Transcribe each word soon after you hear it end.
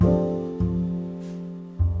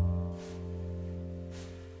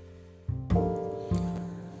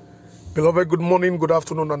Beloved, good morning, good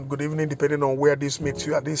afternoon, and good evening, depending on where this meets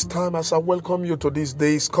you at this time, as I welcome you to this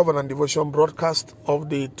day's Covenant Devotion broadcast of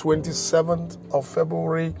the 27th of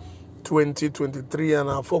February, 2023, and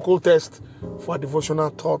our focal text for devotional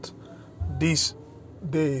thought this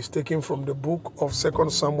day is taken from the book of 2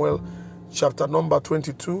 Samuel, chapter number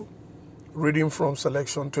 22, reading from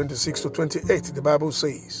selection 26 to 28. The Bible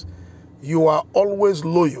says, "You are always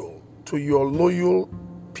loyal to your loyal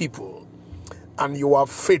people, and you are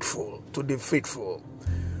faithful to the faithful.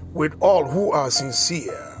 With all who are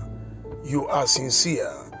sincere, you are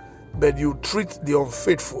sincere, but you treat the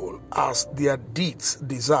unfaithful as their deeds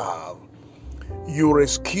deserve. You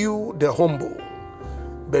rescue the humble,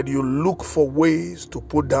 but you look for ways to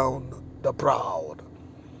put down the proud."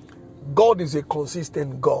 God is a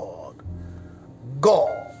consistent God.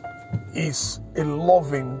 God is a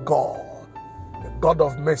loving God, a God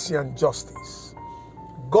of mercy and justice.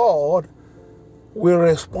 God will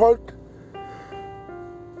respond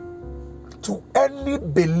to any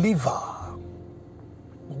believer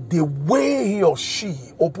the way he or she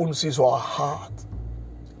opens his or her heart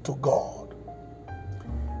to God.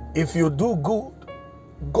 If you do good,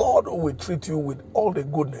 God will treat you with all the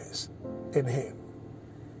goodness in him.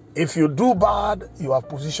 If you do bad, you have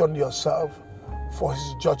positioned yourself for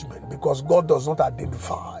his judgment, because God does not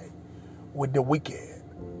identify with the wicked.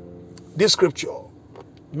 This scripture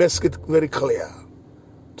makes it very clear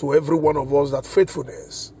to every one of us that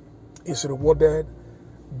faithfulness is rewarded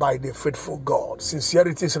by the faithful God.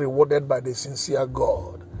 Sincerity is rewarded by the sincere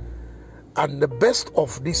God. And the best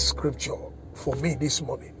of this scripture for me this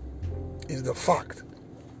morning is the fact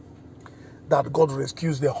that God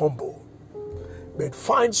rescues the humble, but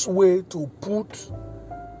finds way to put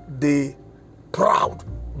the proud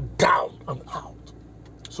down and out.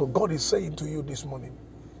 So God is saying to you this morning,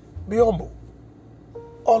 be humble.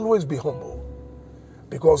 Always be humble,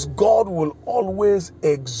 because God will always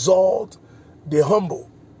exalt the humble,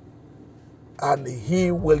 and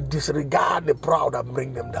he will disregard the proud and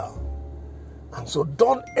bring them down. And so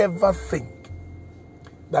don't ever think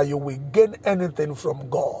that you will gain anything from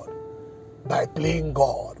God by playing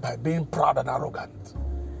God, by being proud and arrogant.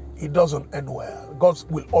 It doesn't end well. God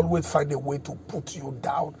will always find a way to put you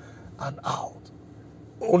down and out.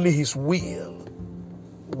 Only his will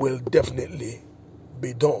definitely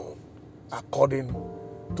be done according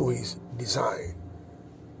to his design.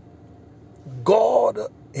 God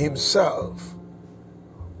himself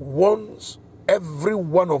wants every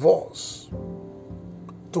one of us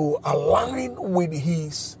to align with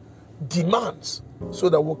his demands so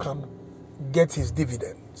that we can get his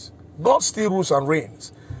dividends. God still rules and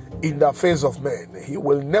reigns in the affairs of men. He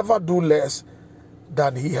will never do less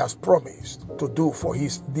than he has promised to do for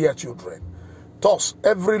his dear children. Thus,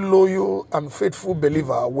 every loyal and faithful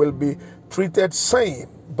believer will be treated same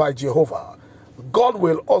by Jehovah. God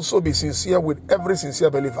will also be sincere with every sincere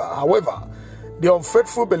believer. However, the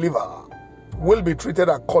unfaithful believer will be treated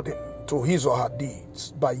according to his or her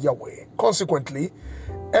deeds by Yahweh. Consequently,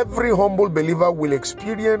 every humble believer will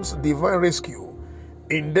experience divine rescue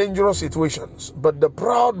in dangerous situations, but the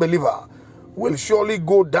proud believer will surely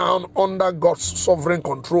go down under God's sovereign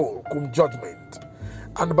control cum judgment.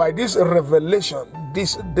 And by this revelation,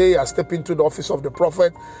 this day I step into the office of the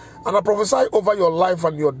prophet, and I prophesy over your life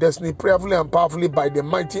and your destiny prayerfully and powerfully by the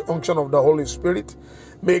mighty unction of the Holy Spirit.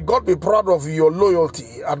 May God be proud of your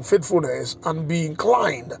loyalty and faithfulness and be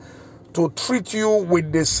inclined to treat you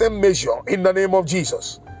with the same measure in the name of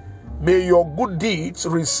Jesus. May your good deeds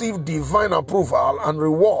receive divine approval and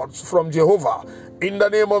rewards from Jehovah in the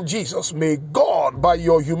name of Jesus. May God, by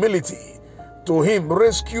your humility to him,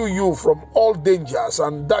 rescue you from all dangers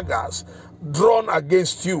and daggers drawn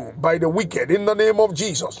against you by the wicked in the name of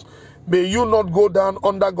Jesus. May you not go down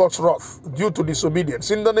under God's wrath due to disobedience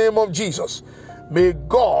in the name of Jesus. May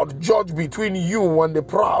God judge between you and the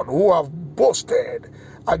proud who have boasted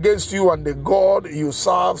against you and the God you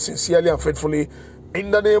serve sincerely and faithfully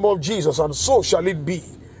in the name of Jesus. And so shall it be,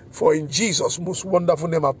 for in Jesus' most wonderful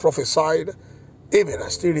name I prophesied. Amen. I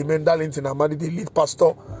still remain Darlington Amadi, the lead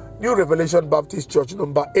pastor, New Revelation Baptist Church,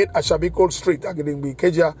 number 8 Ashabikol Street, Agedingbi,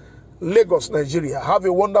 Ikeja, Lagos, Nigeria. Have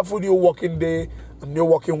a wonderful new working day and new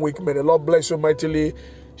working week. May the Lord bless you mightily.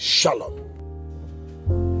 Shalom.